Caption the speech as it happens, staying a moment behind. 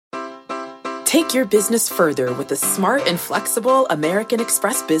Take your business further with the smart and flexible American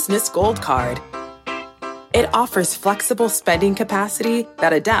Express Business Gold Card. It offers flexible spending capacity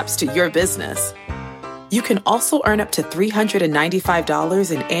that adapts to your business. You can also earn up to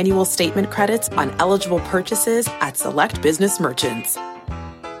 $395 in annual statement credits on eligible purchases at select business merchants.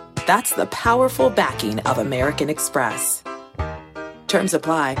 That's the powerful backing of American Express. Terms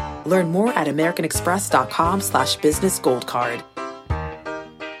apply. Learn more at americanexpress.com/business gold card.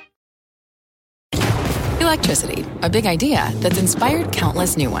 Electricity, a big idea that's inspired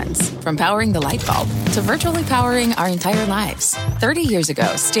countless new ones. From powering the light bulb to virtually powering our entire lives. 30 years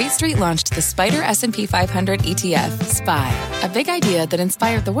ago, State Street launched the Spider S&P 500 ETF, SPY. A big idea that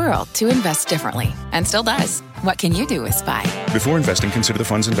inspired the world to invest differently. And still does. What can you do with SPY? Before investing, consider the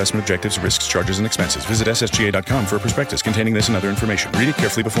fund's investment objectives, risks, charges, and expenses. Visit ssga.com for a prospectus containing this and other information. Read it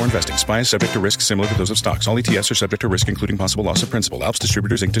carefully before investing. SPY is subject to risks similar to those of stocks. All ETFs are subject to risk, including possible loss of principal. Alps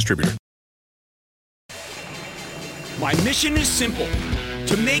Distributors, Inc. Distributor. My mission is simple,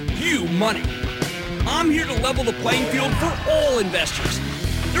 to make you money. I'm here to level the playing field for all investors.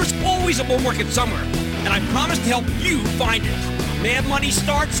 There's always a bull market somewhere, and I promise to help you find it. Mad Money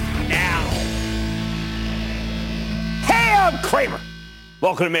starts now. Hey, I'm Cramer.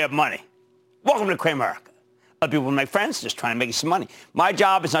 Welcome to Mad Money. Welcome to Cramer. Other people are my friends, just trying to make you some money. My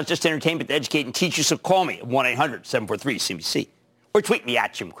job is not just to entertain, but to educate and teach you, so call me at 1-800-743-CBC or tweet me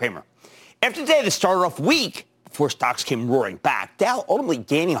at Jim Cramer. After today, that started off weak, before stocks came roaring back. Dow ultimately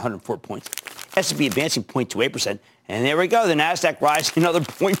gaining 104 points. S&P advancing 0.28%. And there we go. The NASDAQ rising another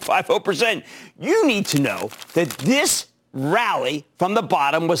 0.50%. You need to know that this rally from the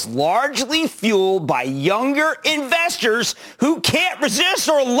bottom was largely fueled by younger investors who can't resist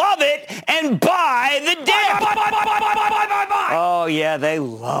or love it and buy the dip. Oh, yeah, they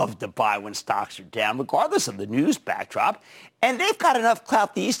love to buy when stocks are down, regardless of the news backdrop. And they've got enough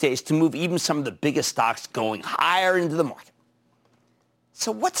clout these days to move even some of the biggest stocks going higher into the market.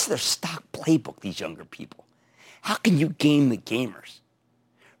 So what's their stock playbook, these younger people? How can you game the gamers?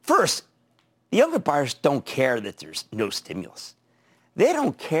 First, the younger buyers don't care that there's no stimulus. They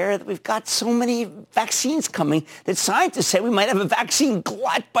don't care that we've got so many vaccines coming that scientists say we might have a vaccine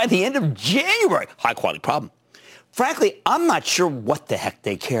glut by the end of January. High-quality problem. Frankly, I'm not sure what the heck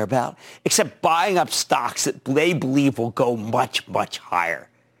they care about, except buying up stocks that they believe will go much, much higher.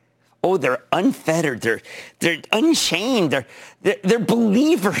 Oh, they're unfettered. They're unchained. They're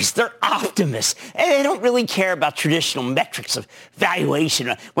believers. They're optimists. And they don't really care about traditional metrics of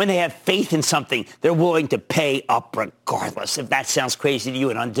valuation. When they have faith in something, they're willing to pay up regardless. If that sounds crazy to you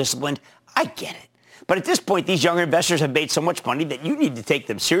and undisciplined, I get it. But at this point, these younger investors have made so much money that you need to take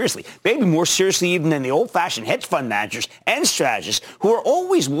them seriously, maybe more seriously even than the old-fashioned hedge fund managers and strategists who are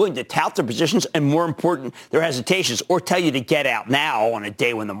always willing to tout their positions and, more important, their hesitations, or tell you to get out now on a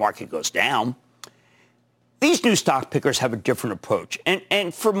day when the market goes down. These new stock pickers have a different approach,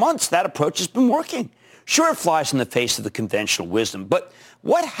 and for months that approach has been working. Sure, it flies in the face of the conventional wisdom, but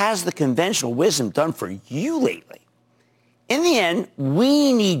what has the conventional wisdom done for you lately? In the end,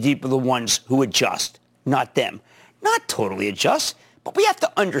 we need to be the ones who adjust, not them. Not totally adjust, but we have to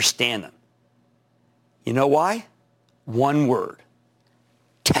understand them. You know why? One word.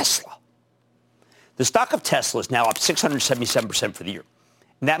 Tesla. The stock of Tesla is now up 677% for the year.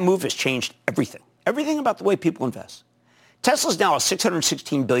 And that move has changed everything. Everything about the way people invest. Tesla is now a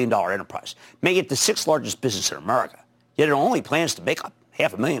 $616 billion enterprise, making it the sixth largest business in America. Yet it only plans to make up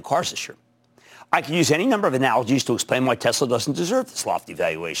 500,000 cars this year. I could use any number of analogies to explain why Tesla doesn't deserve this lofty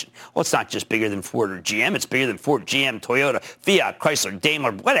valuation. Well, it's not just bigger than Ford or GM. It's bigger than Ford, GM, Toyota, Fiat, Chrysler,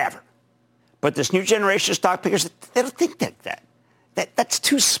 Daimler, whatever. But this new generation of stock pickers, they don't think like that. That's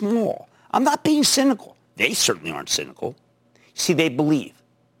too small. I'm not being cynical. They certainly aren't cynical. See, they believe.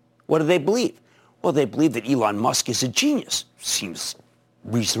 What do they believe? Well, they believe that Elon Musk is a genius. Seems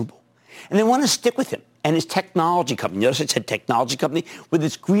reasonable. And they want to stick with him and his technology company. Notice it said technology company with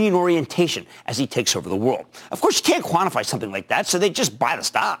its green orientation as he takes over the world. Of course, you can't quantify something like that, so they just buy the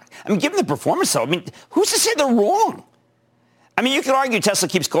stock. I mean, given the performance, though, who's to say they're wrong? I mean, you could argue Tesla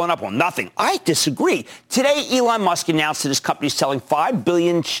keeps going up on nothing. I disagree. Today, Elon Musk announced that his company is selling $5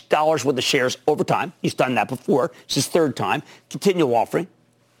 billion worth of shares over time. He's done that before. It's his third time. Continual offering.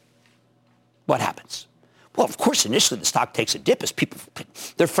 What happens? Well, of course, initially the stock takes a dip as people,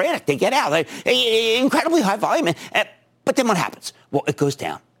 they're frantic. They get out. Incredibly high volume. But then what happens? Well, it goes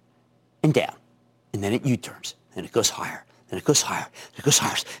down and down. And then it U-turns. And it goes higher. And it goes higher. And it goes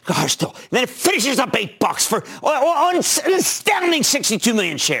higher. It goes higher still. And then it finishes up $8 for an astounding 62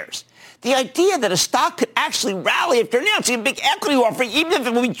 million shares. The idea that a stock could actually rally after announcing a big equity offering, even if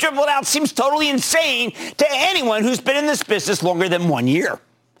it will be dribbled out, seems totally insane to anyone who's been in this business longer than 1 year.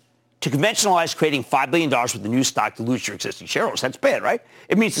 To conventionalize creating $5 billion with the new stock to lose your existing shareholders. That's bad, right?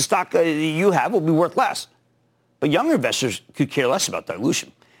 It means the stock you have will be worth less. But younger investors could care less about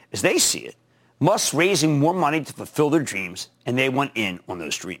dilution. As they see it, Musk's raising more money to fulfill their dreams, and they went in on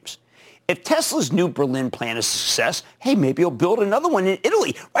those dreams. If Tesla's new Berlin plant is a success, hey, maybe he'll build another one in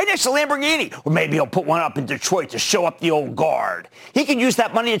Italy, right next to Lamborghini. Or maybe he'll put one up in Detroit to show up the old guard. He could use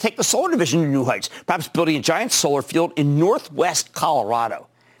that money to take the solar division to new heights, perhaps building a giant solar field in northwest Colorado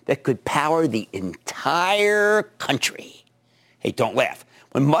that could power the entire country. Hey, don't laugh.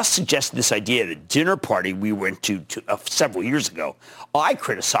 When Musk suggested this idea at a dinner party we went to several years ago, I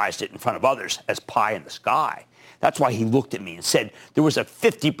criticized it in front of others as pie in the sky. That's why he looked at me and said there was a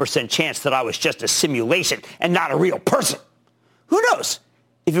 50% chance that I was just a simulation and not a real person. Who knows?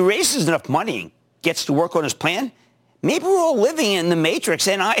 If he raises enough money and gets to work on his plan, maybe we're all living in the Matrix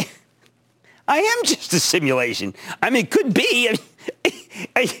and I am just a simulation. I mean, could be.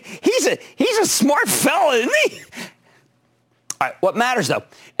 He's a smart fella, isn't he? All right, what matters, though,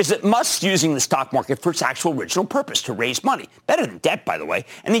 is that Musk's using the stock market for its actual original purpose, to raise money. Better than debt, by the way.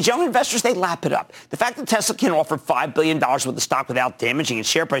 And these young investors, they lap it up. The fact that Tesla can offer $5 billion worth of stock without damaging its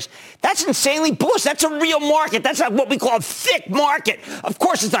share price, that's insanely bullish. That's a real market. That's what we call a thick market. Of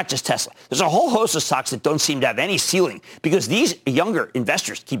course, it's not just Tesla. There's a whole host of stocks that don't seem to have any ceiling because these younger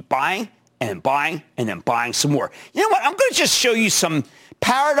investors keep buying and buying and then buying some more. You know what? I'm going to just show you some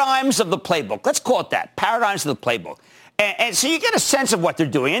paradigms of the playbook. Let's call it that, paradigms of the playbook. And so you get a sense of what they're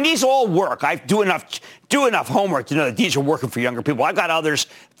doing. And these all work. I do enough homework to know that these are working for younger people. I've got others.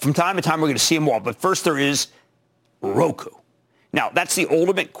 From time to time, we're going to see them all. But first, there is Roku. Now, that's the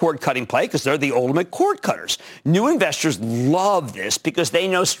ultimate cord-cutting play because they're the ultimate cord cutters. New investors love this because they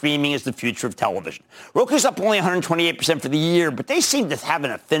know streaming is the future of television. Roku's up only 128% for the year, but they seem to have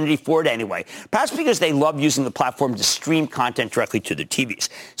an affinity for it anyway, perhaps because they love using the platform to stream content directly to their TVs.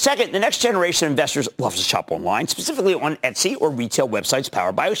 Second, the next generation of investors loves to shop online, specifically on Etsy or retail websites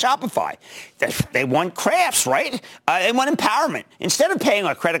powered by Shopify. They want crafts, right? They want empowerment. Instead of paying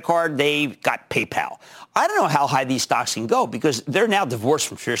a credit card, they got PayPal. I don't know how high these stocks can go because they're now divorced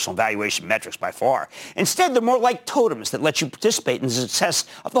from traditional valuation metrics by far. Instead, they're more like totems that let you participate in the success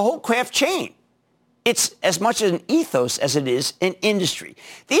of the whole craft chain. It's as much an ethos as it is an industry.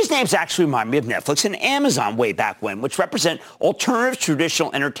 These names actually remind me of Netflix and Amazon way back when, which represent alternative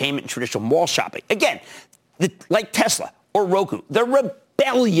traditional entertainment and traditional mall shopping. Again, like Tesla or Roku, they're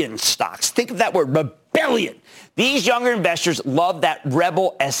rebellion stocks. Think of that word, rebellion. These younger investors love that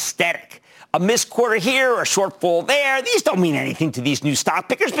rebel aesthetic. A missed quarter here or a shortfall there, these don't mean anything to these new stock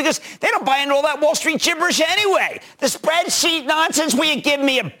pickers because they don't buy into all that Wall Street gibberish anyway. The spreadsheet nonsense, will you give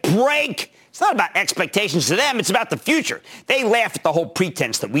me a break? It's not about expectations to them. It's about the future. They laugh at the whole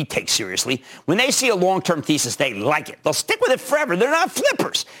pretense that we take seriously. When they see a long-term thesis, they like it. They'll stick with it forever. They're not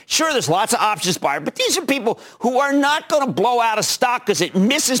flippers. Sure, there's lots of options buyer, but these are people who are not going to blow out a stock because it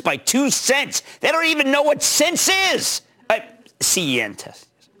misses by 2 cents. They don't even know what cents is. CEN test.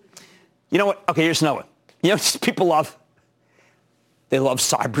 You know what? Okay, here's another one. You know what people love? They love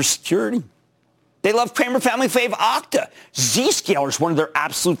cybersecurity. They love Cramer family fave Okta. Zscaler is one of their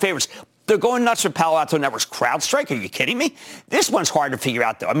absolute favorites. They're going nuts for Palo Alto Networks. CrowdStrike, are you kidding me? This one's hard to figure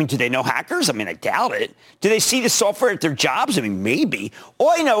out, though. I mean, do they know hackers? I mean, I doubt it. Do they see the software at their jobs? I mean, maybe.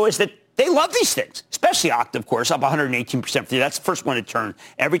 All I know is that they love these things, especially Okta, of course, up 118% for the year. That's the first one to turn.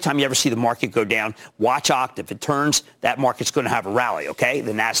 Every time you ever see the market go down, watch Okta. If it turns, that market's going to have a rally, okay?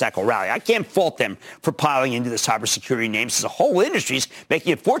 The NASDAQ will rally. I can't fault them for piling into the cybersecurity names. The whole industry's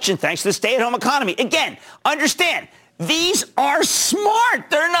making a fortune thanks to the stay-at-home economy. Again, understand, these are smart.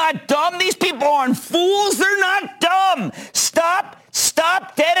 They're not dumb. These people aren't fools. They're not dumb. Stop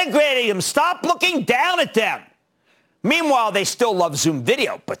denigrating them. Stop looking down at them. Meanwhile, they still love Zoom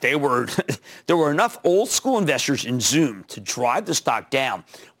video, but there were enough old school investors in Zoom to drive the stock down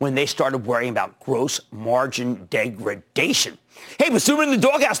when they started worrying about gross margin degradation. Hey, with Zoom in the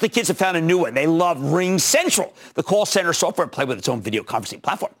doghouse, the kids have found a new one. They love Ring Central, the call center software play with its own video conferencing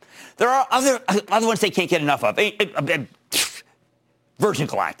platform. There are other ones they can't get enough of. Virgin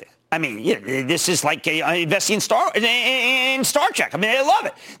Galactic. I mean, this is like investing in Star Trek. I mean, they love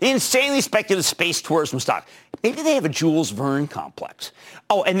it. The insanely speculative space tourism stock. Maybe they have a Jules Verne complex.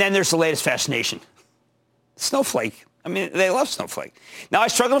 Oh, and then there's the latest fascination. Snowflake. I mean, they love Snowflake. Now, I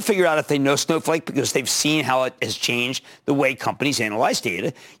struggle to figure out if they know Snowflake because they've seen how it has changed the way companies analyze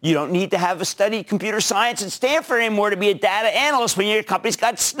data. You don't need to have studied computer science at Stanford anymore to be a data analyst when your company's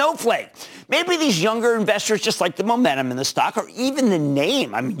got Snowflake. Maybe these younger investors just like the momentum in the stock or even the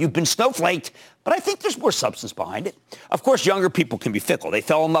name. I mean, you've been snowflaked, but I think there's more substance behind it. Of course, younger people can be fickle. They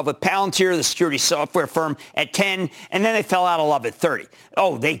fell in love with Palantir, the security software firm, at 10, and then they fell out of love at 30.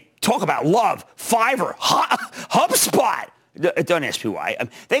 Oh, they talk about love. Fiverr, HubSpot. Don't ask me why.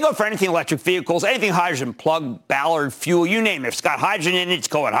 They go for anything electric vehicles, anything hydrogen, plug, Ballard, fuel, you name it. If it's got hydrogen in it, it's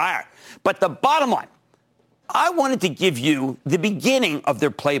going higher. But the bottom line, I wanted to give you the beginning of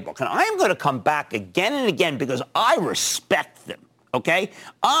their playbook. And I am going to come back again and again because I respect them. Okay?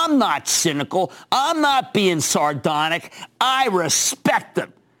 I'm not cynical. I'm not being sardonic. I respect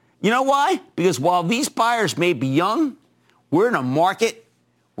them. You know why? Because while these buyers may be young, we're in a market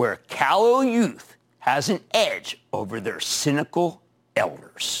where callow youth has an edge over their cynical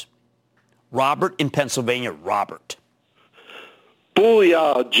elders. Robert in Pennsylvania. Robert.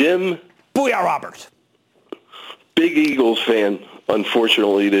 Booyah, Jim. Booyah, Robert. Big Eagles fan,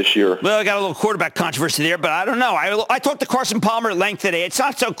 unfortunately, this year. Well, I got a little quarterback controversy there, but I don't know. I talked to Carson Palmer at length today. It's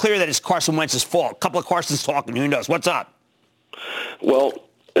not so clear that it's Carson Wentz's fault. A couple of Carsons talking. Who knows? What's up? Well,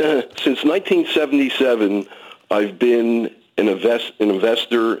 since 1977, I've been an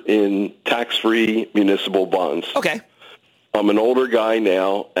investor in tax-free municipal bonds. Okay. I'm an older guy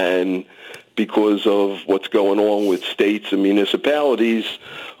now, and because of what's going on with states and municipalities,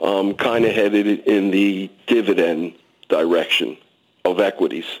 I'm kind of headed in the dividend direction of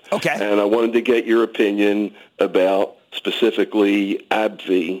equities. Okay. And I wanted to get your opinion about specifically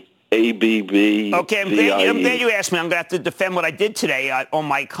ABV, ABB. Okay, I'm glad you asked me. I'm going to have to defend what I did today on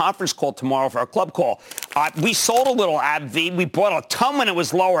my conference call tomorrow for our club call. We sold a little ABV. We bought a ton when it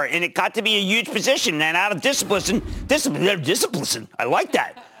was lower, and it got to be a huge position. And out of discipline, I like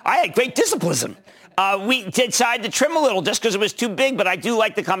that. I had great discipline. We decided to trim a little just because it was too big, but I do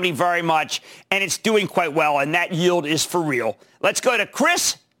like the company very much, and it's doing quite well, and that yield is for real. Let's go to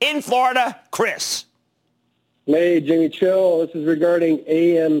Chris in Florida. Chris. Hey, Jimmy Chill. This is regarding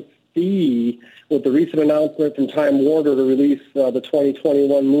AMC with the recent announcement from Time Warner to release the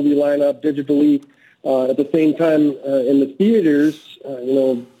 2021 movie lineup digitally. At the same time, in the theaters,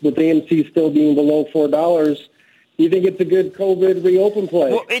 with AMC still being below $4, do you think it's a good COVID reopen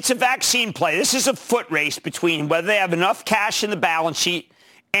play? Well, it's a vaccine play. This is a foot race between whether they have enough cash in the balance sheet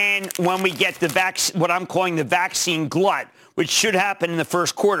and when we get what I'm calling the vaccine glut, which should happen in the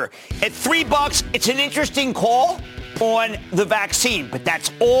first quarter. At $3, it's an interesting call on the vaccine, but that's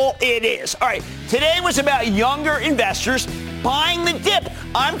all it is. All right, today was about younger investors buying the dip.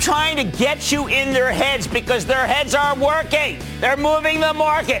 I'm trying to get you in their heads because their heads are working. They're moving the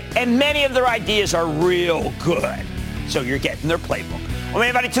market, and many of their ideas are real good. So you're getting their playbook. Well,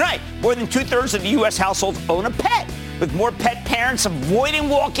 anybody tonight, more than 2/3 of the U.S. households own a pet. With more pet parents avoiding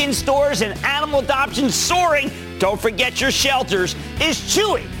walk-in stores and animal adoption soaring, don't forget your shelters. Is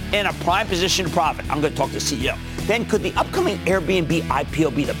Chewy in a prime position to profit? I'm going to talk to the CEO. Then could the upcoming Airbnb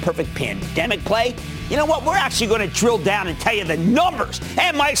IPO be the perfect pandemic play? You know what? We're actually going to drill down and tell you the numbers.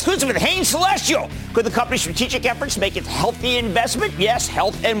 And my exclusive with Hain Celestial. Could the company's strategic efforts make it a healthy investment? Yes,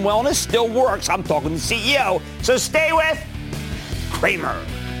 health and wellness still works. I'm talking to the CEO. So stay with Cramer.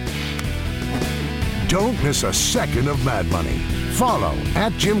 Don't miss a second of Mad Money. Follow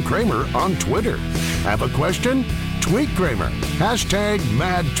 @Jim Cramer on Twitter. Have a question? Tweet Cramer.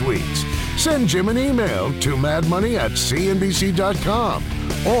 #MadTweets. Send Jim an email to madmoney@cnbc.com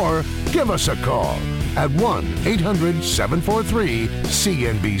or give us a call at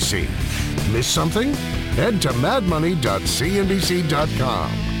 1-800-743-CNBC. Miss something? Head to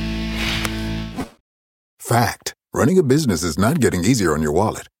madmoney.cnbc.com. Fact. Running a business is not getting easier on your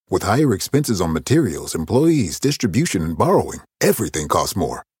wallet. With higher expenses on materials, employees, distribution, and borrowing, everything costs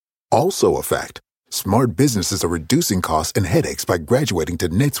more. Also a fact. Smart businesses are reducing costs and headaches by graduating to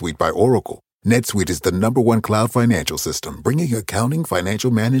NetSuite by Oracle. NetSuite is the #1 cloud financial system, bringing accounting, financial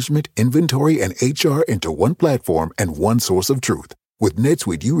management, inventory, and HR into one platform and one source of truth. With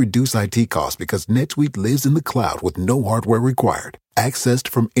NetSuite, you reduce IT costs because NetSuite lives in the cloud with no hardware required. Accessed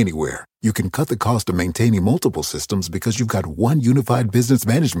from anywhere. You can cut the cost of maintaining multiple systems because you've got one unified business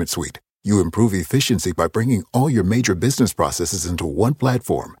management suite. You improve efficiency by bringing all your major business processes into one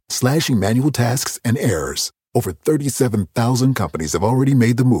platform, slashing manual tasks and errors. Over 37,000 companies have already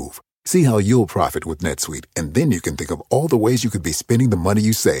made the move. See how you'll profit with NetSuite, and then you can think of all the ways you could be spending the money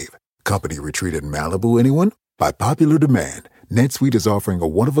you save. Company retreat in Malibu, anyone? By popular demand, NetSuite is offering a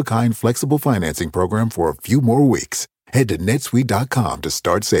one-of-a-kind flexible financing program for a few more weeks. Head to netsuite.com to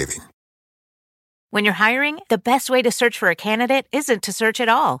start saving. When you're hiring, the best way to search for a candidate isn't to search at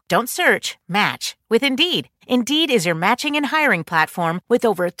all. Don't search, match with Indeed. Indeed is your matching and hiring platform with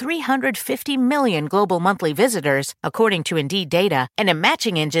over 350 million global monthly visitors, according to Indeed data, and a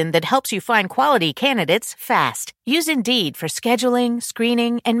matching engine that helps you find quality candidates fast. Use Indeed for scheduling,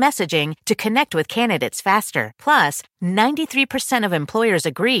 screening, and messaging to connect with candidates faster. Plus, 93% of employers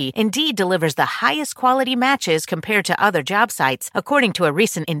agree Indeed delivers the highest quality matches compared to other job sites, according to a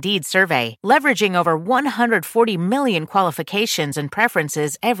recent Indeed survey. Leveraging over 140 million qualifications and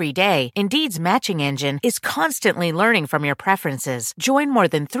preferences every day, Indeed's matching engine is constantly learning from your preferences. Join more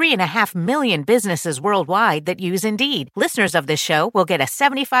than 3.5 million businesses worldwide that use Indeed. Listeners of this show will get a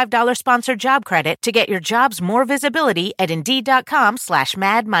 $75 sponsored job credit to get your jobs more visibility at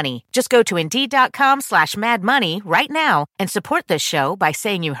Indeed.com/madmoney. Just go to Indeed.com/madmoney right now and support this show by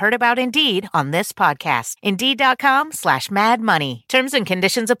saying you heard about Indeed on this podcast. Indeed.com/madmoney. Terms and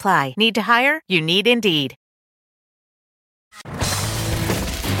conditions apply. Need to hire? You need Indeed.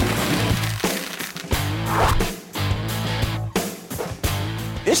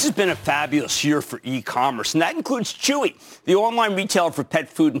 This has been a fabulous year for e-commerce, and that includes Chewy, the online retailer for pet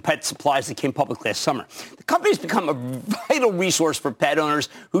food and pet supplies that came public last summer. The company's become a vital resource for pet owners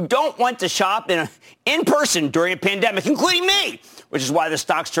who don't want to shop in person during a pandemic, including me, which is why the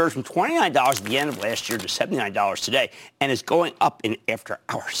stock surged from $29 at the end of last year to $79 today and is going up in after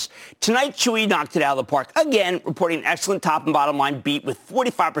hours. Tonight, Chewy knocked it out of the park, again, reporting an excellent top and bottom line beat with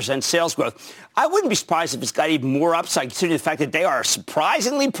 45% sales growth. I wouldn't be surprised if it's got even more upside, considering the fact that they are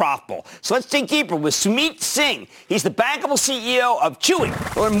surprisingly profitable. So let's dig deeper with Sumit Singh. He's the bankable CEO of Chewy.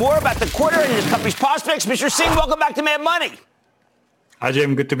 Learn more about the quarter and his company's prospects. Mr. Singh, welcome back to Mad Money. Hi,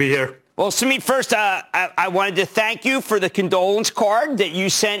 Jim. Good to be here. Well, Sumit, first, I wanted to thank you for the condolence card that you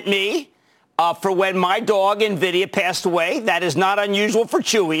sent me for when my dog, NVIDIA, passed away. That is not unusual for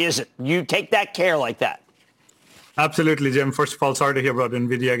Chewy, is it? You take that care like that. Absolutely, Jim. First of all, sorry to hear about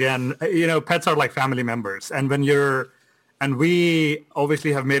NVIDIA again. You know, pets are like family members. And we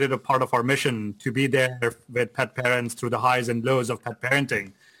obviously have made it a part of our mission to be there with pet parents through the highs and lows of pet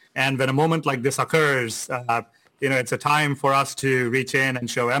parenting. And when a moment like this occurs, it's a time for us to reach in and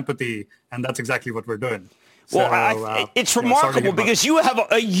show empathy. And that's exactly what we're doing. Well, it's remarkable because you have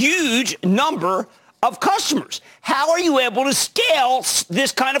a huge number of customers. How are you able to scale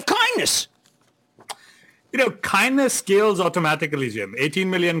this kind of kindness? You know, kindness scales automatically, Jim. 18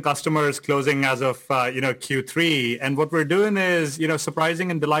 million customers closing as of, Q3. And what we're doing is,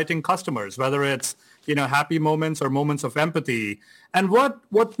 surprising and delighting customers, whether it's, happy moments or moments of empathy. And what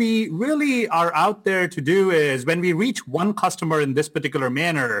we really are out there to do is when we reach one customer in this particular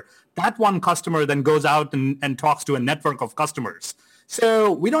manner, that one customer then goes out and talks to a network of customers.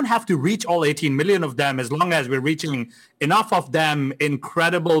 So we don't have to reach all 18 million of them as long as we're reaching enough of them in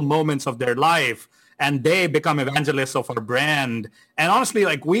credible moments of their life. And they become evangelists of our brand. And honestly,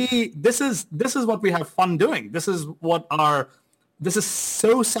 this is what we have fun doing. This is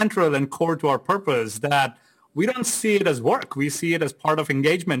so central and core to our purpose that we don't see it as work. We see it as part of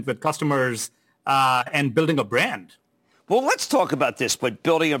engagement with customers and building a brand. Well, let's talk about this, what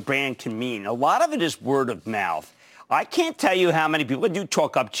building a brand can mean. A lot of it is word of mouth. I can't tell you how many people do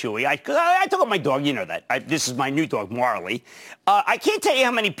talk up Chewy. I talk up my dog, you know that. This is my new dog, Marley. I can't tell you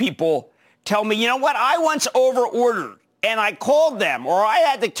how many people tell me, you know what, I once over-ordered and I called them or I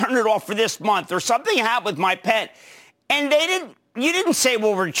had to turn it off for this month or something happened with my pet. And you didn't say,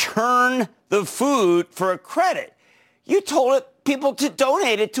 well, return the food for a credit. You told people to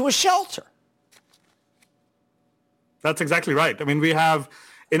donate it to a shelter. That's exactly right. I mean,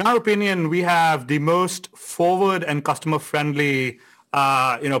 in our opinion, we have the most forward and customer-friendly,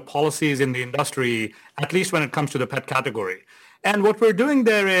 policies in the industry, at least when it comes to the pet category. And what we're doing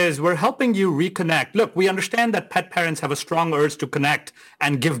there is we're helping you reconnect. Look, we understand that pet parents have a strong urge to connect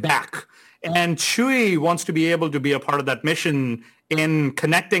and give back. And Chewy wants to be able to be a part of that mission in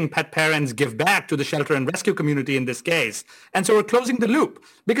connecting pet parents give back to the shelter and rescue community in this case. And so we're closing the loop.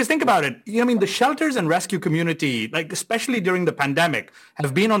 Because think about it. The shelters and rescue community, especially during the pandemic,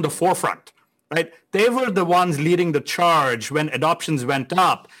 have been on the forefront, right? They were the ones leading the charge when adoptions went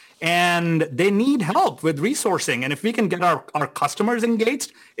up. And they need help with resourcing. And if we can get our customers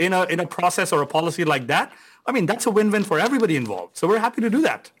engaged in a process or a policy like that, I mean, that's a win-win for everybody involved. So we're happy to do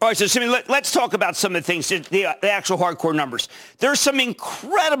that. All right, so Simi, let's talk about some of the things, the actual hardcore numbers. There's some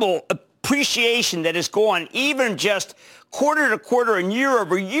incredible appreciation that has gone even just quarter to quarter and year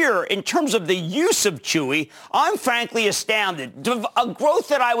over year in terms of the use of Chewy. I'm frankly astounded. A growth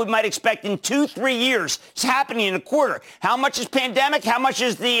that I might expect in 2-3 years is happening in a quarter. How much is pandemic? How much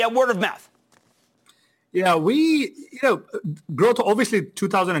is the word of mouth? Yeah, growth, obviously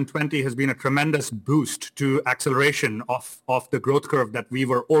 2020 has been a tremendous boost to acceleration of the growth curve that we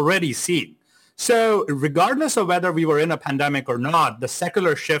were already seeing. So regardless of whether we were in a pandemic or not, the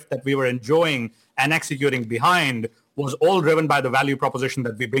secular shift that we were enjoying and executing behind was all driven by the value proposition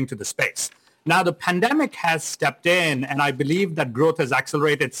that we bring to the space. Now, the pandemic has stepped in, and I believe that growth has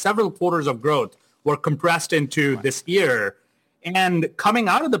accelerated. Several quarters of growth were compressed into this year. And coming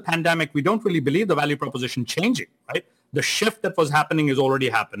out of the pandemic, we don't really believe the value proposition changing, right? The shift that was happening is already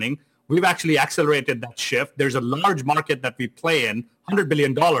happening. We've actually accelerated that shift. There's a large market that we play in, $100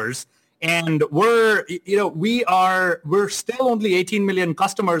 billion. And we're still only 18 million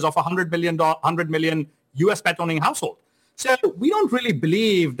customers of 100 million US pet owning household. So we don't really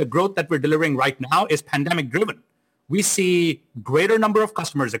believe the growth that we're delivering right now is pandemic driven. We see greater number of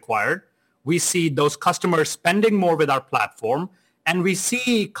customers acquired. We see those customers spending more with our platform, and we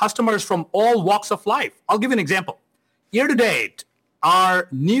see customers from all walks of life. I'll give you an example. Year to date, our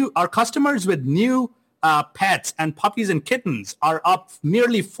customers with new pets and puppies and kittens are up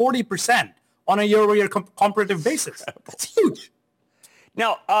nearly 40% on a year-over-year comparative basis. That's huge.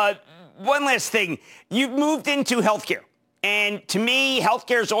 Now, one last thing. You've moved into healthcare. And to me,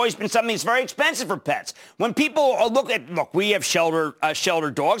 healthcare has always been something that's very expensive for pets. When people look, we have shelter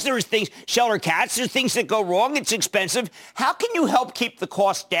dogs. There's things, shelter cats. There's things that go wrong. It's expensive. How can you help keep the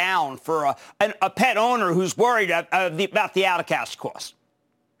cost down for a pet owner who's worried about the out-of-cash costs?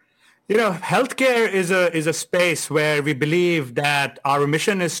 You know, healthcare is a space where we believe that our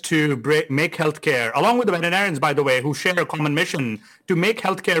mission is to make healthcare, along with the veterinarians, by the way, who share a common mission, to make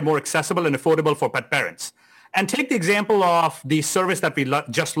healthcare more accessible and affordable for pet parents. And take the example of the service that we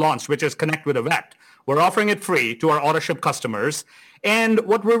just launched, which is Connect with a Vet. We're offering it free to our Autoship customers. And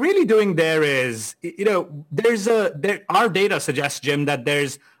what we're really doing there is, our data suggests, Jim, that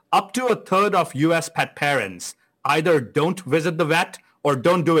there's up to a third of U.S. pet parents either don't visit the vet or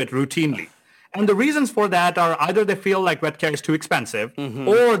don't do it routinely. And the reasons for that are either they feel like vet care is too expensive,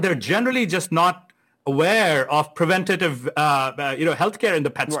 or they're generally just not aware of preventative, healthcare in the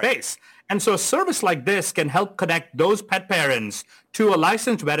pet space. And so a service like this can help connect those pet parents to a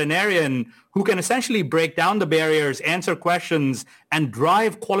licensed veterinarian who can essentially break down the barriers, answer questions, and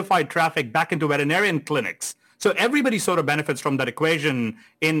drive qualified traffic back into veterinarian clinics. So everybody sort of benefits from that equation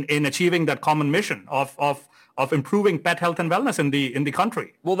in achieving that common mission of improving pet health and wellness in the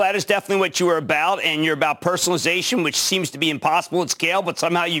country. Well, that is definitely what you are about, and you're about personalization, which seems to be impossible at scale, but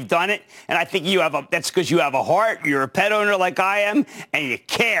somehow you've done it. And I think that's because you have a heart. You're a pet owner like I am, and you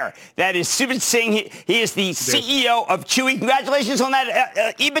care. That is Sumit Singh. He is the CEO of Chewy. Congratulations on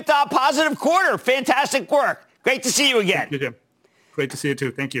that EBITDA positive quarter. Fantastic work. Great to see you again. Thank you, Jim. Great to see you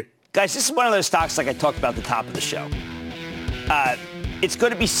too. Thank you. Guys, this is one of those stocks like I talked about at the top of the show. It's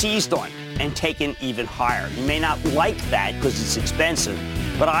going to be seized on and taken even higher. You may not like that because it's expensive,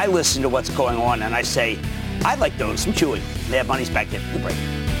 but I listen to what's going on and I say, I'd like to own some Chewy. They have money's back there. Good break.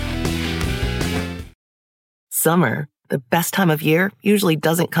 Summer, the best time of year, usually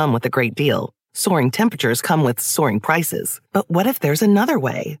doesn't come with a great deal. Soaring temperatures come with soaring prices. But what if there's another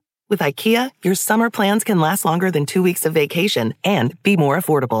way? With IKEA, your summer plans can last longer than 2 weeks of vacation and be more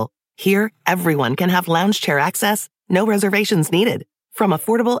affordable. Here, everyone can have lounge chair access, no reservations needed. From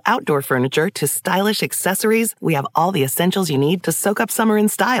affordable outdoor furniture to stylish accessories, we have all the essentials you need to soak up summer in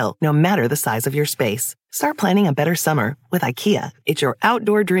style, no matter the size of your space. Start planning a better summer with IKEA. It's your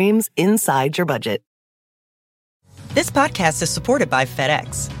outdoor dreams inside your budget. This podcast is supported by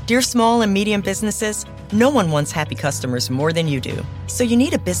FedEx. Dear small and medium businesses, no one wants happy customers more than you do. So you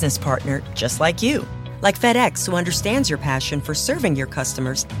need a business partner just like you. Like FedEx, who understands your passion for serving your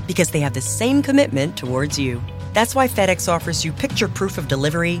customers because they have the same commitment towards you. That's why FedEx offers you picture proof of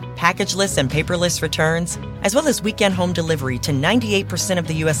delivery, packageless and paperless returns, as well as weekend home delivery to 98% of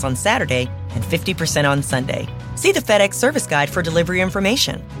the U.S. on Saturday and 50% on Sunday. See the FedEx service guide for delivery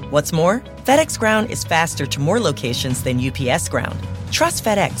information. What's more, FedEx Ground is faster to more locations than UPS Ground. Trust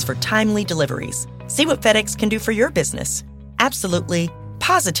FedEx for timely deliveries. See what FedEx can do for your business. Absolutely,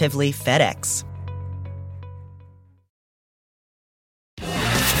 positively FedEx.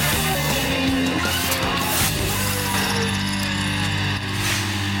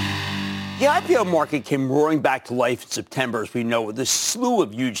 The IPO market came roaring back to life in September, as we know, with a slew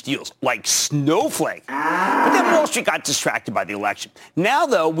of huge deals, like Snowflake. But then Wall Street got distracted by the election. Now,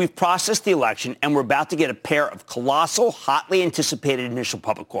 though, we've processed the election, and we're about to get a pair of colossal, hotly anticipated initial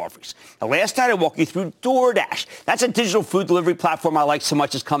public offerings. Now, last night I walked you through DoorDash. That's a digital food delivery platform I like so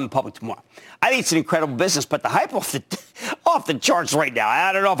much is coming public tomorrow. I think it's an incredible business, but the hype off the charts right now.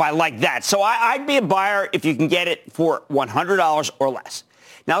 I don't know if I like that. So I'd be a buyer if you can get it for $100 or less.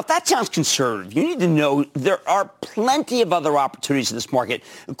 Now, if that sounds conservative, you need to know there are plenty of other opportunities in this market,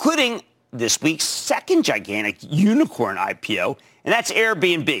 including this week's second gigantic unicorn IPO, and that's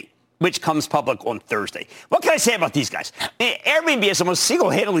Airbnb. which comes public on Thursday. What can I say about these guys? Airbnb has almost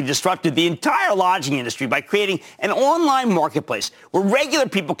single-handedly disrupted the entire lodging industry by creating an online marketplace where regular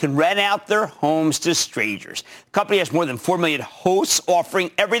people can rent out their homes to strangers. The company has more than 4 million hosts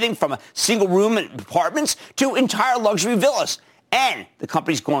offering everything from a single room apartments to entire luxury villas. And the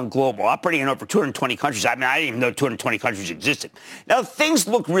company's going global, operating in over 220 countries. I didn't even know 220 countries existed. Now, things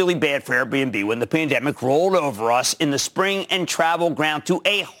look really bad for Airbnb when the pandemic rolled over us in the spring and travel ground to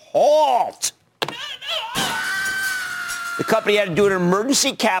a halt. The company had to do an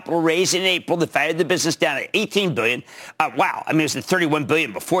emergency capital raise in April that valued the business down at $18 billion. Wow. I mean, it was at $31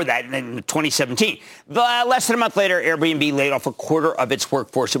 billion before that in 2017. Less than a month later, Airbnb laid off a quarter of its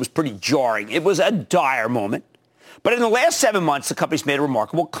workforce. It was pretty jarring. It was a dire moment. But in the last 7 months, the company's made a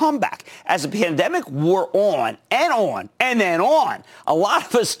remarkable comeback. As the pandemic wore on, and then on, a lot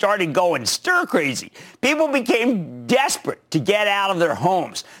of us started going stir-crazy. People became desperate to get out of their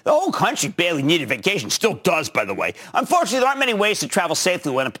homes. The whole country barely needed vacation. Still does, by the way. Unfortunately, there aren't many ways to travel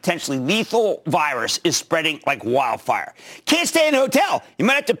safely when a potentially lethal virus is spreading like wildfire. Can't stay in a hotel. You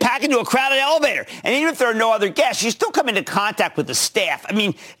might have to pack into a crowded elevator. And even if there are no other guests, you still come into contact with the staff. I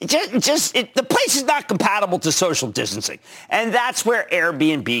mean, the place is not compatible to social distancing. And that's where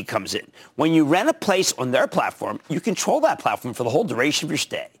Airbnb comes in. When you rent a place on their platform, you control that platform for the whole duration of your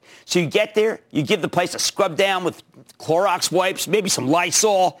stay. So you get there, you give the place a scrub down with Clorox wipes, maybe some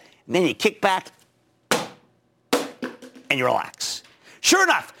Lysol, and then you kick back and you relax. Sure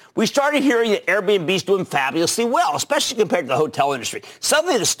enough, we started hearing that Airbnb's doing fabulously well, especially compared to the hotel industry.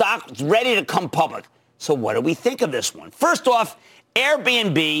 Suddenly the stock was ready to come public. So what do we think of this one? First off,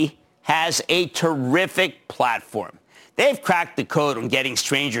 Airbnb has a terrific platform. They've cracked the code on getting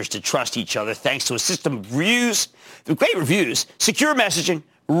strangers to trust each other thanks to a system of reviews, great reviews, secure messaging,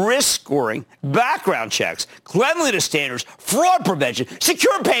 risk scoring, background checks, cleanliness standards, fraud prevention,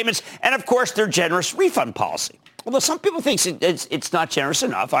 secure payments, and, of course, their generous refund policy. Although some people think it's not generous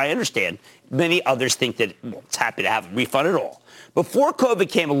enough, I understand. Many others think that it's happy to have a refund at all. Before COVID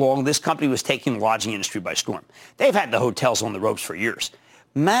came along, this company was taking the lodging industry by storm. They've had the hotels on the ropes for years.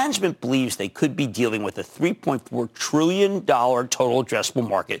 Management believes they could be dealing with a $3.4 trillion total addressable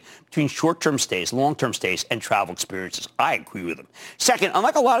market between short-term stays, long-term stays, and travel experiences. I agree with them. Second,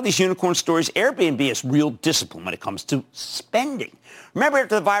 unlike a lot of these unicorn stories, Airbnb has real discipline when it comes to spending. Remember,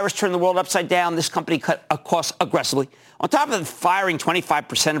 after the virus turned the world upside down, this company cut costs aggressively. On top of firing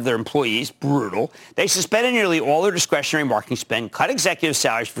 25% of their employees, brutal, they suspended nearly all their discretionary marketing spend, cut executive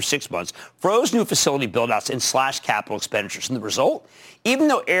salaries for 6 months, froze new facility build-outs, and slashed capital expenditures. And the result? Even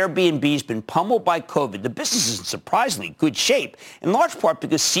though Airbnb's been pummeled by COVID, the business is in surprisingly good shape, in large part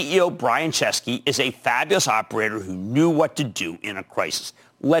because CEO Brian Chesky is a fabulous operator who knew what to do in a crisis.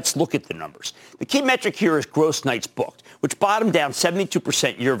 Let's look at the numbers. The key metric here is gross nights booked, which bottomed down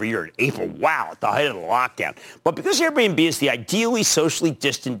 72% year over year in April. Wow, at the height of the lockdown. But because Airbnb is the ideally socially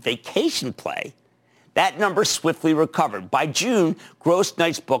distant vacation play, that number swiftly recovered. By June, gross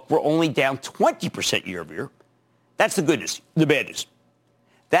nights booked were only down 20% year over year. That's the good news. The bad news.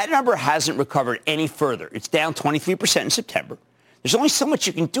 That number hasn't recovered any further. It's down 23% in September. There's only so much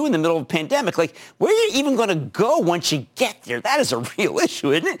you can do in the middle of a pandemic. Like, where are you even going to go once you get there? That is a real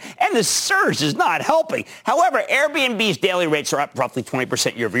issue, isn't it? And the surge is not helping. However, Airbnb's daily rates are up roughly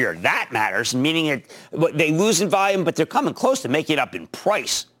 20% year over year. That matters, meaning they lose in volume, but they're coming close to making it up in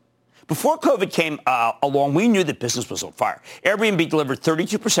price. Before COVID came along, we knew that business was on fire. Airbnb delivered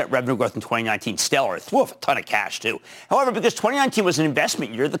 32% revenue growth in 2019. Stellar. It threw off a ton of cash, too. However, because 2019 was an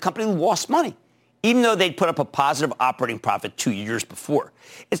investment year, the company lost money, even though they'd put up a positive operating profit 2 years before.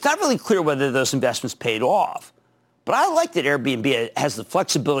 It's not really clear whether those investments paid off. But I like that Airbnb has the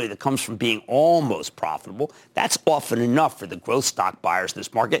flexibility that comes from being almost profitable. That's often enough for the growth stock buyers in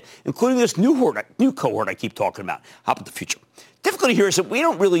this market, including this new cohort I keep talking about. How about the future? Difficulty here is that we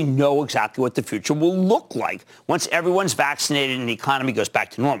don't really know exactly what the future will look like once everyone's vaccinated and the economy goes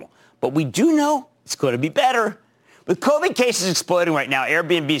back to normal. But we do know it's going to be better. With COVID cases exploding right now,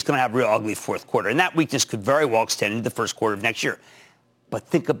 Airbnb is going to have a real ugly fourth quarter, and that weakness could very well extend into the first quarter of next year. But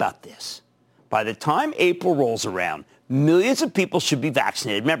think about this. By the time April rolls around, millions of people should be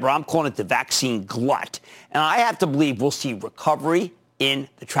vaccinated. Remember, I'm calling it the vaccine glut. And I have to believe we'll see recovery in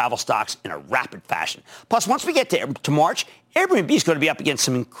the travel stocks in a rapid fashion. Plus, once we get to March, Airbnb is going to be up against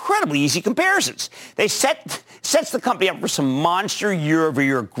some incredibly easy comparisons. They sets the company up for some monster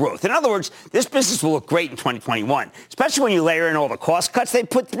year-over-year growth. In other words, this business will look great in 2021, especially when you layer in all the cost cuts they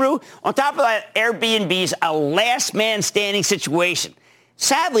put through. On top of that, Airbnb's a last-man-standing situation.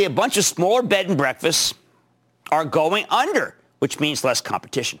 Sadly, a bunch of smaller bed and breakfasts are going under. which means less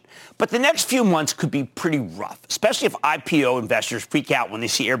competition. But the next few months could be pretty rough, especially if IPO investors freak out when they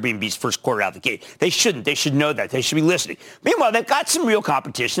see Airbnb's first quarter out the gate. They shouldn't. They should know that. They should be listening. Meanwhile, they've got some real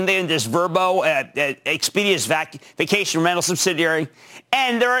competition. There's Vrbo, Expedia's vacation rental subsidiary,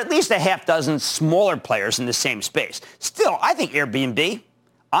 and there are at least a half dozen smaller players in the same space. Still, I think Airbnb,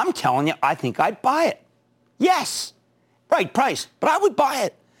 I'm telling you, I think I'd buy it. Yes. Right price, but I would buy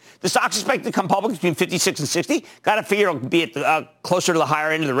it. The stock's expected to come public between 56 and 60. Got to figure it'll be at closer to the higher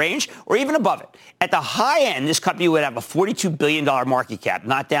end of the range or even above it. At the high end, this company would have a $42 billion market cap,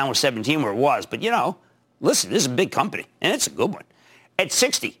 not down with 17 where it was. But, listen, this is a big company, and it's a good one. At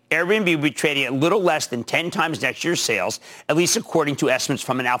 60, Airbnb will be trading at a little less than 10 times next year's sales, at least according to estimates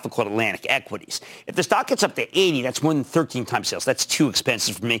from an outfit called Atlantic Equities. If the stock gets up to 80, that's more than 13 times sales. That's too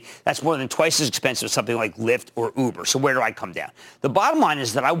expensive for me. That's more than twice as expensive as something like Lyft or Uber. So where do I come down? The bottom line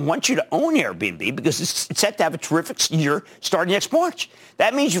is that I want you to own Airbnb because it's set to have a terrific year starting next March.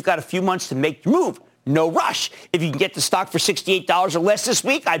 That means you've got a few months to make your move. No rush. If you can get the stock for $68 or less this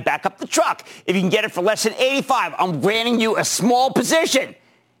week, I'd back up the truck. If you can get it for less than $85, I'm granting you a small position.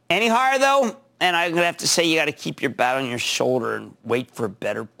 Any higher, though, and I'm going to have to say you got to keep your bat on your shoulder and wait for a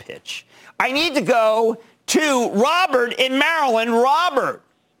better pitch. I need to go to Robert in Maryland. Robert.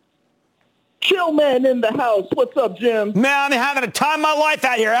 Chill man in the house. What's up, Jim? Man, I'm having a time of my life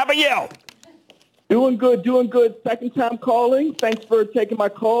out here. How about you? Doing good. Second time calling. Thanks for taking my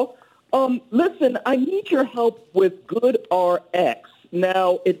call. Listen, I need your help with GoodRx.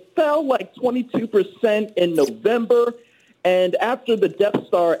 Now, it fell like 22% in November, and after the Death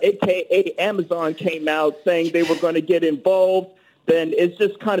Star, a.k.a. Amazon, came out saying they were going to get involved, then it's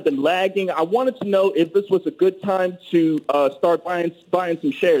just kind of been lagging. I wanted to know if this was a good time to start buying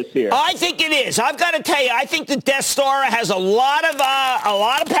some shares here. I think it is. I've got to tell you, I think the Death Star has a lot of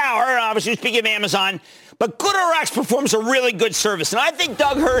power. Obviously, speaking of Amazon. But GoodRx performs a really good service. And I think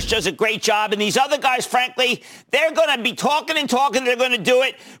Doug Hirsch does a great job. And these other guys, frankly, they're going to be talking and talking. They're going to do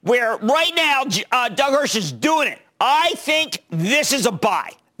it. Where right now, Doug Hirsch is doing it. I think this is a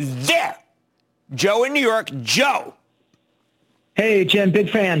buy. There. Joe in New York. Joe. Hey, Jim, big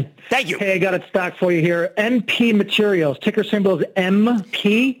fan. Thank you. Hey, I got a stock for you here. MP Materials. Ticker symbol is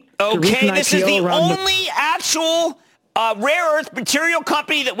MP. Okay, this is the only actual rare earth material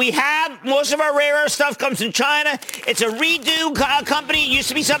company that we have. Most of our rare earth stuff comes from China. It's a redo company. It used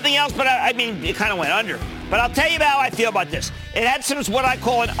to be something else, but it kind of went under. But I'll tell you how I feel about this. It had some what I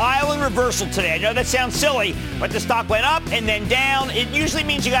call an island reversal today. I know that sounds silly, but the stock went up and then down. It usually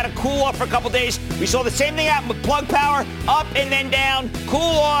means you got to cool off for a couple days. We saw the same thing happen with Plug Power, up and then down, cool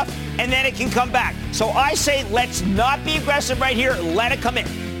off, and then it can come back. So I say let's not be aggressive right here. Let it come in.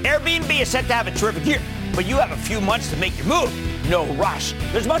 Airbnb is set to have a terrific year, but you have a few months to make your move. No rush.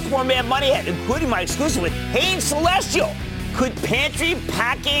 There's much more Mad Money ahead, including my exclusive with Hain Celestial. Could pantry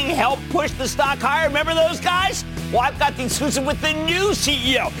packing help push the stock higher? Remember those guys? Well, I've got the exclusive with the new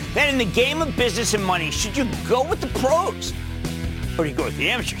CEO. Then in the game of business and money, should you go with the pros or do you go with the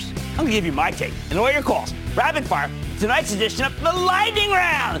amateurs? I'm going to give you my take and all your calls. Rapid fire, tonight's edition of the Lightning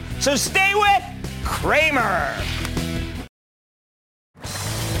Round. So stay with Cramer.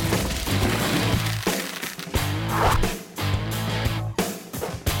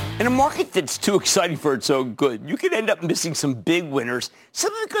 In a market that's too exciting for its own good, you could end up missing some big winners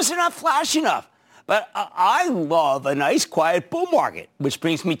simply because they're not flash enough. But I love a nice, quiet bull market, which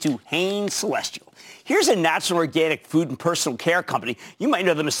brings me to Hain Celestial. Here's a natural organic food and personal care company. You might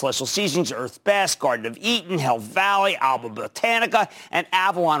know them as Celestial Seasonings, Earth's Best, Garden of Eden, Health Valley, Alba Botanica, and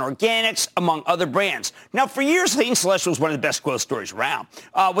Avalon Organics, among other brands. Now, for years, Hain Celestial was one of the best growth stories around,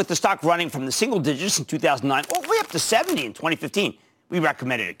 with the stock running from the single digits in 2009 all the way up to 70 in 2015. We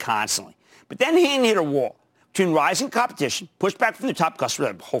recommended it constantly. But then Hain hit a wall between rising competition, pushback from the top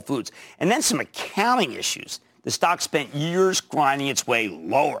customer, Whole Foods, and then some accounting issues. The stock spent years grinding its way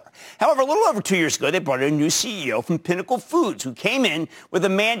lower. However, a little over 2 years ago, they brought in a new CEO from Pinnacle Foods who came in with a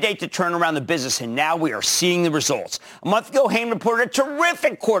mandate to turn around the business, and now we are seeing the results. A month ago, Hain reported a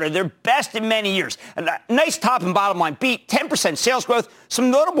terrific quarter, their best in many years. A nice top and bottom line beat, 10% sales growth, some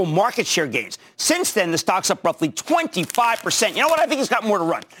notable market share gains. Since then, the stock's up roughly 25%. You know what? I think it's got more to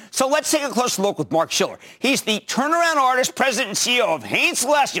run. So let's take a closer look with Mark Schiller. He's the turnaround artist, president, and CEO of Hain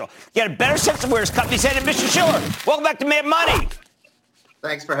Celestial. Get a better sense of where his company's headed. Mr. Schiller, welcome back to Mad Money.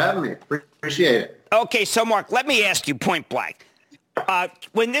 Thanks for having me. Appreciate it. Okay, so Mark, let me ask you point blank.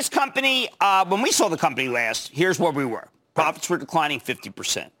 When this company, when we sold the company last, here's where we were. Profits were declining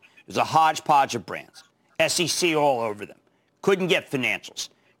 50%. There's a hodgepodge of brands. SEC all over them. Couldn't get financials.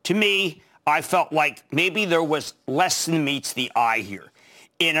 To me, I felt like maybe there was less than meets the eye here.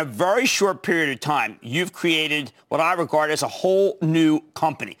 in a very short period of time, you've created what I regard as a whole new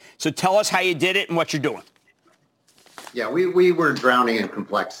company. So tell us how you did it and what you're doing. Yeah, we were drowning in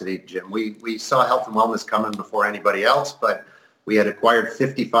complexity, Jim. We saw health and wellness coming before anybody else, but we had acquired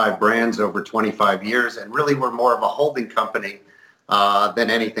 55 brands over 25 years, and really we're more of a holding company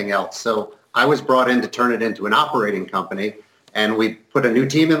than anything else. So I was brought in to turn it into an operating company, and we put a new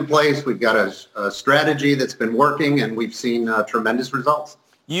team in place. We've got a strategy that's been working, and we've seen tremendous results.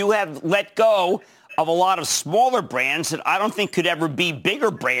 You have let go of a lot of smaller brands that I don't think could ever be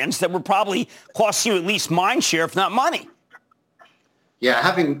bigger brands that would probably cost you at least mind share, if not money. Yeah,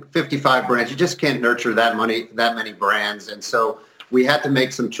 having 55 brands, you just can't nurture that many brands. And so we had to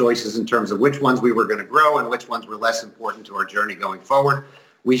make some choices in terms of which ones we were going to grow and which ones were less important to our journey going forward.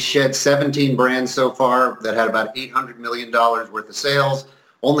 We shed 17 brands so far that had about $800 million worth of sales,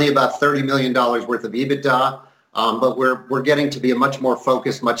 only about $30 million worth of EBITDA. But we're getting to be a much more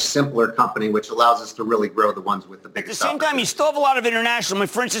focused, much simpler company, which allows us to really grow the ones with the biggest. At the same time, you still have a lot of international. I mean,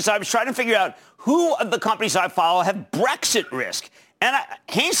 for instance, I was trying to figure out who of the companies I follow have Brexit risk. And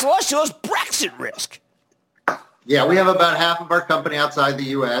Hain Celestial has Brexit risk. Yeah, we have about half of our company outside the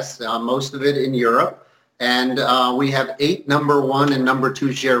U.S., most of it in Europe. And we have 8 number 1 and number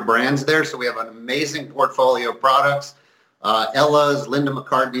 2 share brands there. So we have an amazing portfolio of products. Ella's, Linda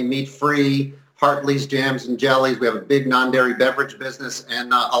McCartney, meat-free, Hartley's jams and jellies. We have a big non-dairy beverage business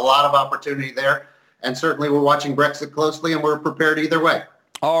and a lot of opportunity there. And certainly we're watching Brexit closely and we're prepared either way.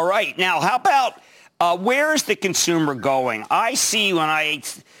 All right. Now, how about where is the consumer going? I see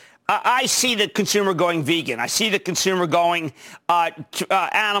the consumer going vegan. I see the consumer going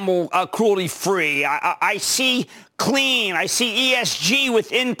animal cruelty-free. I see clean. I see ESG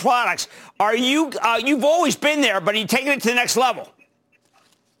within products. You've always been there, but are you taking it to the next level?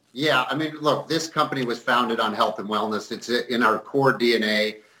 Yeah, I mean, look, this company was founded on health and wellness. It's in our core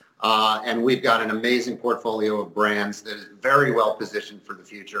DNA, and we've got an amazing portfolio of brands that is very well positioned for the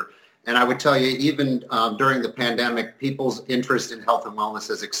future. And I would tell you, even during the pandemic, people's interest in health and wellness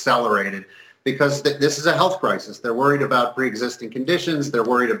has accelerated because this is a health crisis. They're worried about pre-existing conditions. They're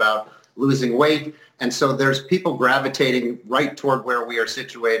worried about losing weight. And so there's people gravitating right toward where we are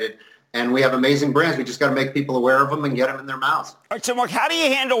situated. And we have amazing brands. We just got to make people aware of them and get them in their mouths. All right, so Mark, how do you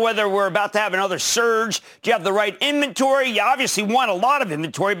handle whether we're about to have another surge? Do you have the right inventory? You obviously want a lot of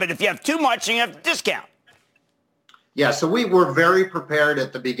inventory, but if you have too much, then you have to discount. Yeah, so we were very prepared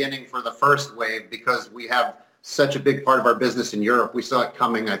at the beginning for the first wave because we have such a big part of our business in Europe. We saw it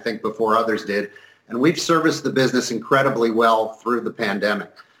coming, I think, before others did. And we've serviced the business incredibly well through the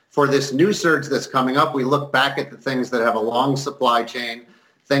pandemic. For this new surge that's coming up, we look back at the things that have a long supply chain,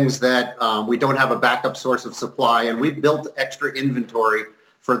 things that we don't have a backup source of supply, and we've built extra inventory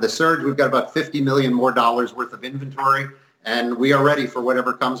for the surge. We've got about $50 million more worth of inventory, and we are ready for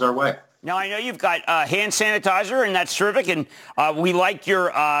whatever comes our way. Now, I know you've got hand sanitizer, and that's terrific, and we like your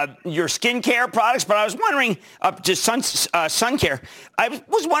skincare products, but I was wondering, just sun care, I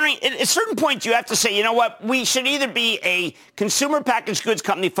was wondering, at a certain point, you have to say, you know what, we should either be a consumer packaged goods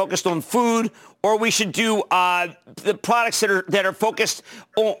company focused on food, or we should do the products that are focused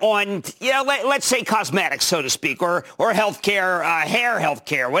on, let's say cosmetics, so to speak, or healthcare, hair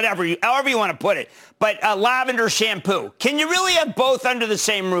healthcare, however you want to put it. But lavender shampoo, can you really have both under the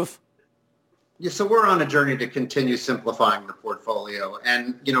same roof? Yeah, so we're on a journey to continue simplifying the portfolio.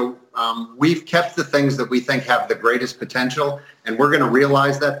 And, we've kept the things that we think have the greatest potential, and we're going to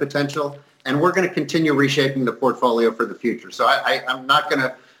realize that potential, and we're going to continue reshaping the portfolio for the future. So I'm not going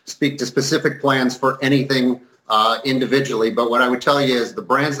to speak to specific plans for anything individually, but what I would tell you is the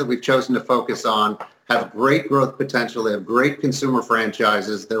brands that we've chosen to focus on have great growth potential. They have great consumer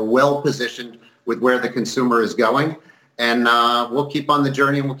franchises. They're well positioned with where the consumer is going. And we'll keep on the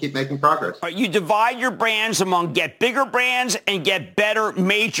journey and we'll keep making progress. You divide your brands among get bigger brands and get better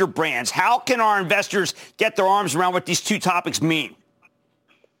major brands. How can our investors get their arms around what these two topics mean?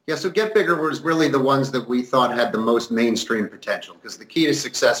 Yeah, so get bigger was really the ones that we thought had the most mainstream potential, because the key to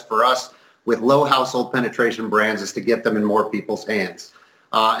success for us with low household penetration brands is to get them in more people's hands.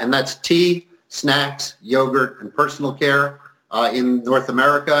 And that's tea, snacks, yogurt, and personal care. In North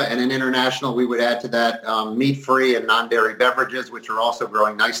America, and in international, we would add to that meat-free and non-dairy beverages, which are also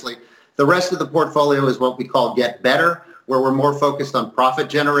growing nicely. The rest of the portfolio is what we call Get Better, where we're more focused on profit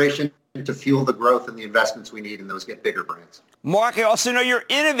generation to fuel the growth and the investments we need in those Get Bigger brands. Mark, I also know you're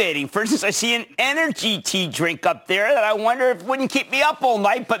innovating. For instance, I see an energy tea drink up there that I wonder if wouldn't keep me up all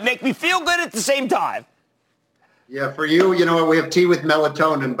night, but make me feel good at the same time. Yeah, for you, we have tea with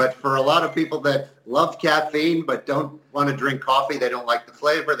melatonin, but for a lot of people that love caffeine but don't want to drink coffee, they don't like the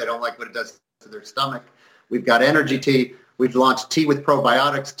flavor, they don't like what it does to their stomach, we've got energy tea. We've launched tea with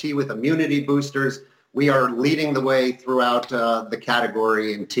probiotics, tea with immunity boosters. We are leading the way throughout the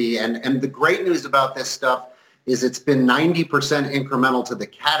category in tea. And the great news about this stuff is it's been 90% incremental to the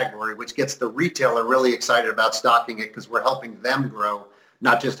category, which gets the retailer really excited about stocking it because we're helping them grow,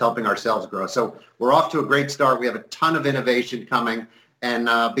 not just helping ourselves grow. So we're off to a great start. We have a ton of innovation coming. And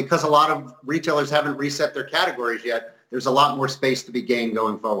because a lot of retailers haven't reset their categories yet, there's a lot more space to be gained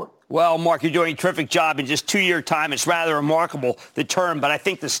going forward. Well, Mark, you're doing a terrific job in just 2-year time. It's rather remarkable, the turn, but I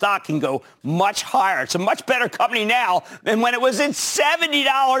think the stock can go much higher. It's a much better company now than when it was in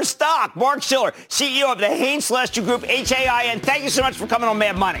 $70 stock. Mark Schiller, CEO of the Hain Celestial Group, HAIN. Thank you so much for coming on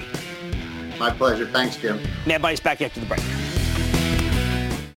Mad Money. My pleasure. Thanks, Jim. Mad Money's back after the break.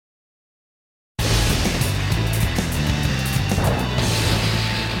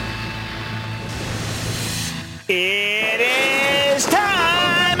 It is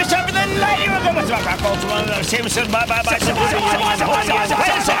time. It's time for the lightning round.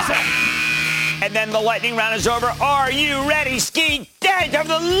 And then the lightning round is over. Are you ready, Ski Daddy? Time for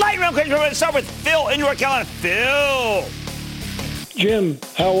the lightning round. We're going to start with Phil in North Carolina. Phil. Jim,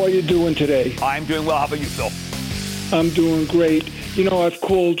 how are you doing today? I'm doing well. How about you, Phil? I'm doing great. You know, I've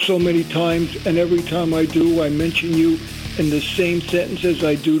called so many times, and every time I do, I mention you in the same sentence as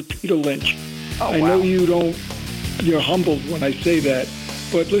I do Peter Lynch. Oh, I know you're humbled when I say that,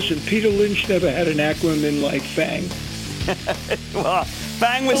 but listen, Peter Lynch never had an acronym like FANG. Well,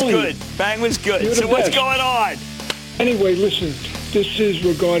 FANG was good. FANG was good. So what's going on? Anyway, listen, this is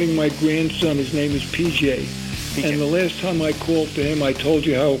regarding my grandson. His name is PJ. And the last time I called to him, I told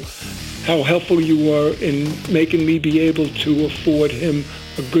you how helpful you were in making me be able to afford him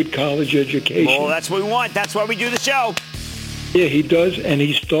a good college education. Well, that's what we want. That's why we do the show. Yeah, he does, and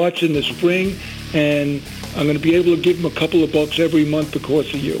he starts in the spring, and I'm going to be able to give him a couple of bucks every month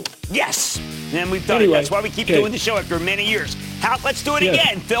because of you. Yes, and we've done it. That's why we keep doing the show after many years. Let's do it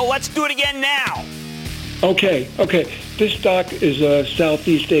again, Phil. Let's do it again now. Okay. This stock is a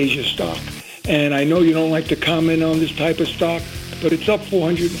Southeast Asia stock, and I know you don't like to comment on this type of stock, but it's up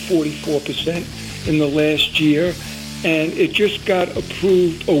 444% in the last year, and it just got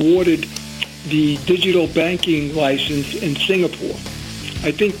awarded the digital banking license in Singapore.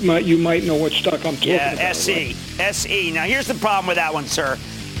 I think you might know what stock I'm talking about. Yeah, SE. Right? SE. Now, here's the problem with that one, sir.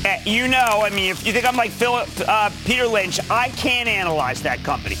 If you think I'm like Peter Lynch, I can't analyze that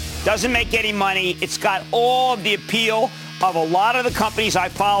company. Doesn't make any money. It's got all of the appeal of a lot of the companies I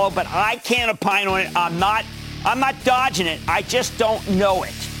follow, but I can't opine on it. I'm not dodging it. I just don't know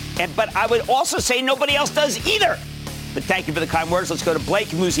it. But I would also say nobody else does either. But thank you for the kind words. Let's go to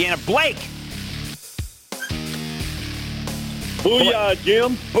Blake in Louisiana. Blake. Booyah,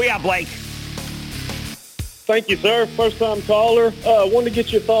 Jim. Booyah, Blake. Thank you, sir. First-time caller. Wanted to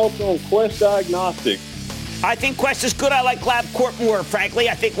get your thoughts on Quest Diagnostics. I think Quest is good. I like LabCorp more, frankly.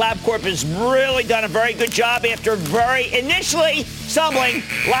 I think LabCorp has really done a very good job after initially stumbling.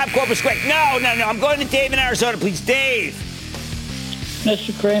 LabCorp was great. No. I'm going to Dave in Arizona, please. Dave.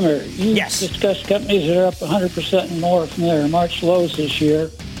 Mr. Cramer, you discussed companies that are up 100% and more from their March lows this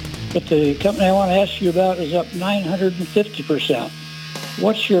year, but the company I want to ask you about is up 950%.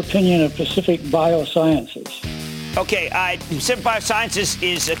 What's your opinion of Pacific Biosciences? Okay, Pacific Biosciences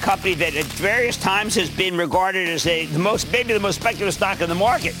is a company that at various times has been regarded as maybe the most speculative stock in the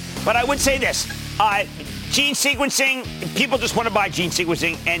market. But I would say this, gene sequencing, people just want to buy gene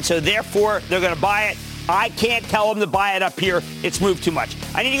sequencing, and so therefore they're going to buy it. I can't tell them to buy it up here. It's moved too much.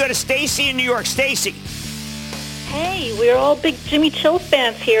 I need to go to Stacy in New York. Stacy. Hey, we're all big Jimmy Chill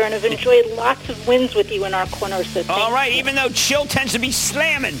fans here and have enjoyed lots of wins with you in our corner. So all right, even though Chill tends to be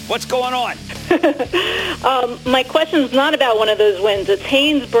slamming, what's going on? My question is not about one of those wins. It's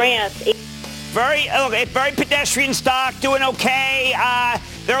Hain's Brands. Very pedestrian stock, doing okay.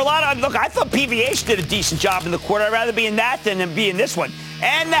 There are a lot of, I thought PVH did a decent job in the quarter. I'd rather be in that than be in this one.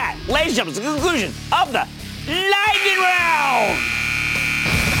 And that, ladies and gentlemen, is the conclusion of the Lightning Round.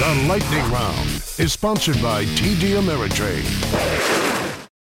 The Lightning Round is sponsored by TD Ameritrade.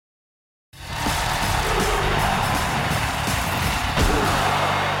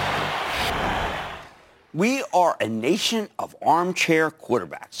 We are a nation of armchair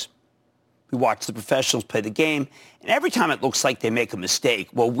quarterbacks. We watch the professionals play the game, and every time it looks like they make a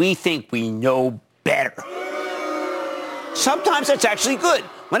mistake, we think we know better. Sometimes that's actually good.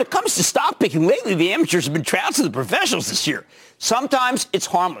 When it comes to stock picking, lately the amateurs have been trouncing the professionals this year. Sometimes it's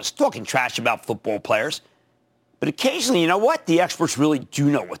harmless, talking trash about football players. But occasionally, you know what? The experts really do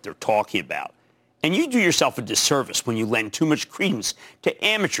know what they're talking about. And you do yourself a disservice when you lend too much credence to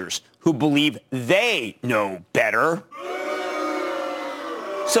amateurs who believe they know better.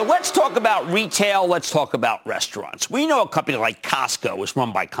 So let's talk about retail. Let's talk about restaurants. We know a company like Costco is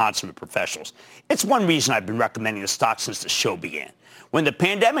run by consummate professionals. It's one reason I've been recommending the stock since the show began. When the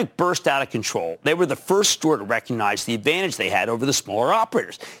pandemic burst out of control, they were the first store to recognize the advantage they had over the smaller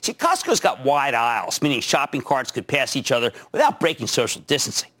operators. See, Costco's got wide aisles, meaning shopping carts could pass each other without breaking social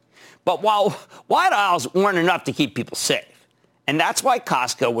distancing. But while wide aisles weren't enough to keep people safe, and that's why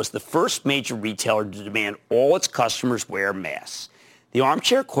Costco was the first major retailer to demand all its customers wear masks. The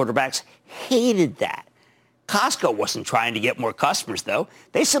armchair quarterbacks hated that. Costco wasn't trying to get more customers, though.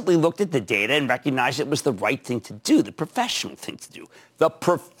 They simply looked at the data and recognized it was the right thing to do, the professional thing to do, the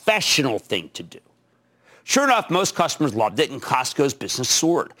professional thing to do. Sure enough, most customers loved it, and Costco's business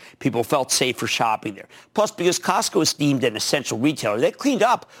soared. People felt safer shopping there. Plus, because Costco is deemed an essential retailer, they cleaned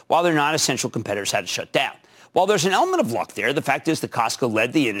up while their non-essential competitors had to shut down. While there's an element of luck there, the fact is that Costco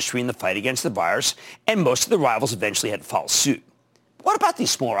led the industry in the fight against the virus, and most of the rivals eventually had to follow suit. What about these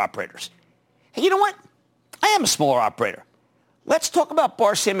smaller operators? Hey, you know what? I am a smaller operator. Let's talk about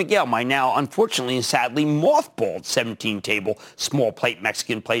Bar San Miguel, my now unfortunately and sadly mothballed 17-table small plate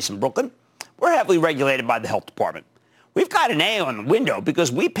Mexican place in Brooklyn. We're heavily regulated by the health department. We've got an A on the window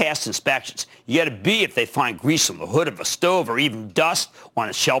because we passed inspections. You get a B if they find grease on the hood of a stove or even dust on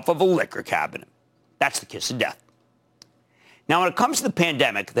a shelf of a liquor cabinet. That's the kiss of death. Now, when it comes to the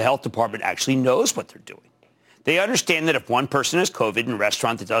pandemic, the health department actually knows what they're doing. They understand that if one person has COVID in a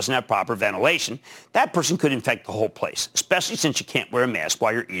restaurant that doesn't have proper ventilation, that person could infect the whole place, especially since you can't wear a mask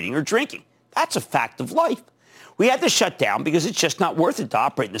while you're eating or drinking. That's a fact of life. We had to shut down because it's just not worth it to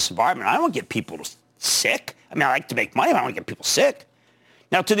operate in this environment. I don't want to get people sick. I mean, I like to make money, but I don't want to get people sick.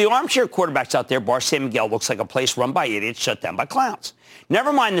 Now, to the armchair quarterbacks out there, Bar San Miguel looks like a place run by idiots shut down by clowns.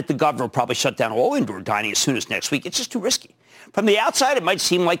 Never mind that the governor will probably shut down all indoor dining as soon as next week. It's just too risky. From the outside, it might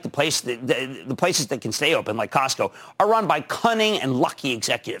seem like the places that can stay open, like Costco, are run by cunning and lucky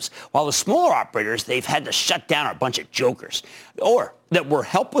executives, while the smaller operators they've had to shut down are a bunch of jokers, or that were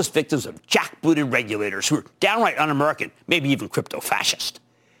helpless victims of jackbooted regulators who are downright un-American, maybe even crypto-fascist.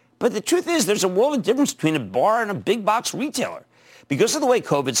 But the truth is, there's a world of difference between a bar and a big box retailer. Because of the way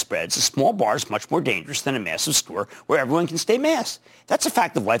COVID spreads, a small bar is much more dangerous than a massive store where everyone can stay masked. That's a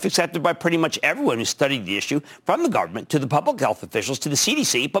fact of life accepted by pretty much everyone who studied the issue, from the government to the public health officials to the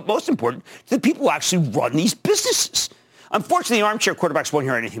CDC, but most important, to the people who actually run these businesses. Unfortunately, the armchair quarterbacks won't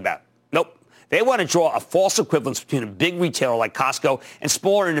hear anything about it. Nope. They want to draw a false equivalence between a big retailer like Costco and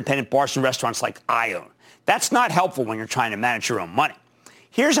smaller independent bars and restaurants like I own. That's not helpful when you're trying to manage your own money.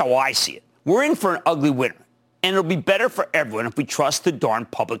 Here's how I see it. We're in for an ugly winter. And it'll be better for everyone if we trust the darn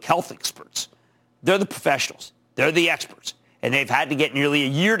public health experts. They're the professionals. They're the experts. And they've had to get nearly a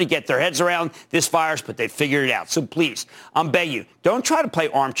year to get their heads around this virus, but they've figured it out. So please, I'm begging you, don't try to play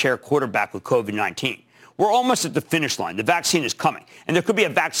armchair quarterback with COVID-19. We're almost at the finish line. The vaccine is coming. And there could be a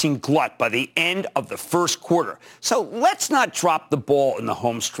vaccine glut by the end of the first quarter. So let's not drop the ball in the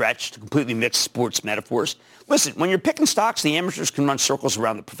home stretch to completely mix sports metaphors. Listen, when you're picking stocks, the amateurs can run circles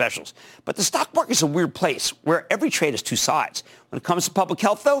around the professionals. But the stock market's a weird place where every trade has two sides. When it comes to public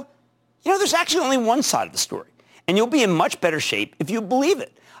health, though, there's actually only one side of the story. And you'll be in much better shape if you believe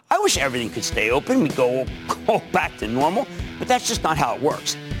it. I wish everything could stay open. We go back to normal. But that's just not how it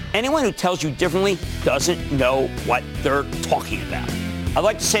works. Anyone who tells you differently doesn't know what they're talking about. I'd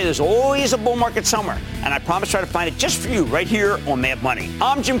like to say there's always a bull market somewhere, and I promise to try to find it just for you right here on Mad Money.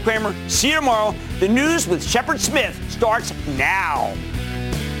 I'm Jim Cramer. See you tomorrow. The news with Shepard Smith starts now.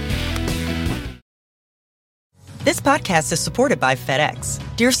 This podcast is supported by FedEx.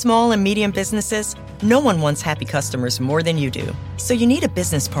 Dear small and medium businesses, no one wants happy customers more than you do. So you need a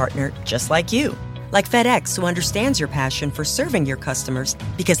business partner just like you. Like FedEx, who understands your passion for serving your customers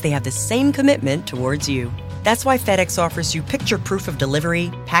because they have the same commitment towards you. That's why FedEx offers you picture proof of delivery,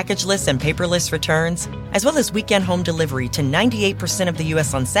 packageless and paperless returns, as well as weekend home delivery to 98% of the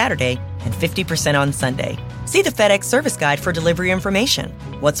U.S. on Saturday and 50% on Sunday. See the FedEx service guide for delivery information.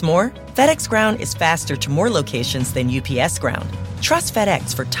 What's more, FedEx Ground is faster to more locations than UPS Ground. Trust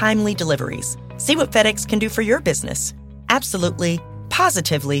FedEx for timely deliveries. See what FedEx can do for your business. Absolutely,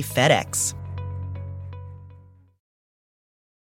 positively FedEx.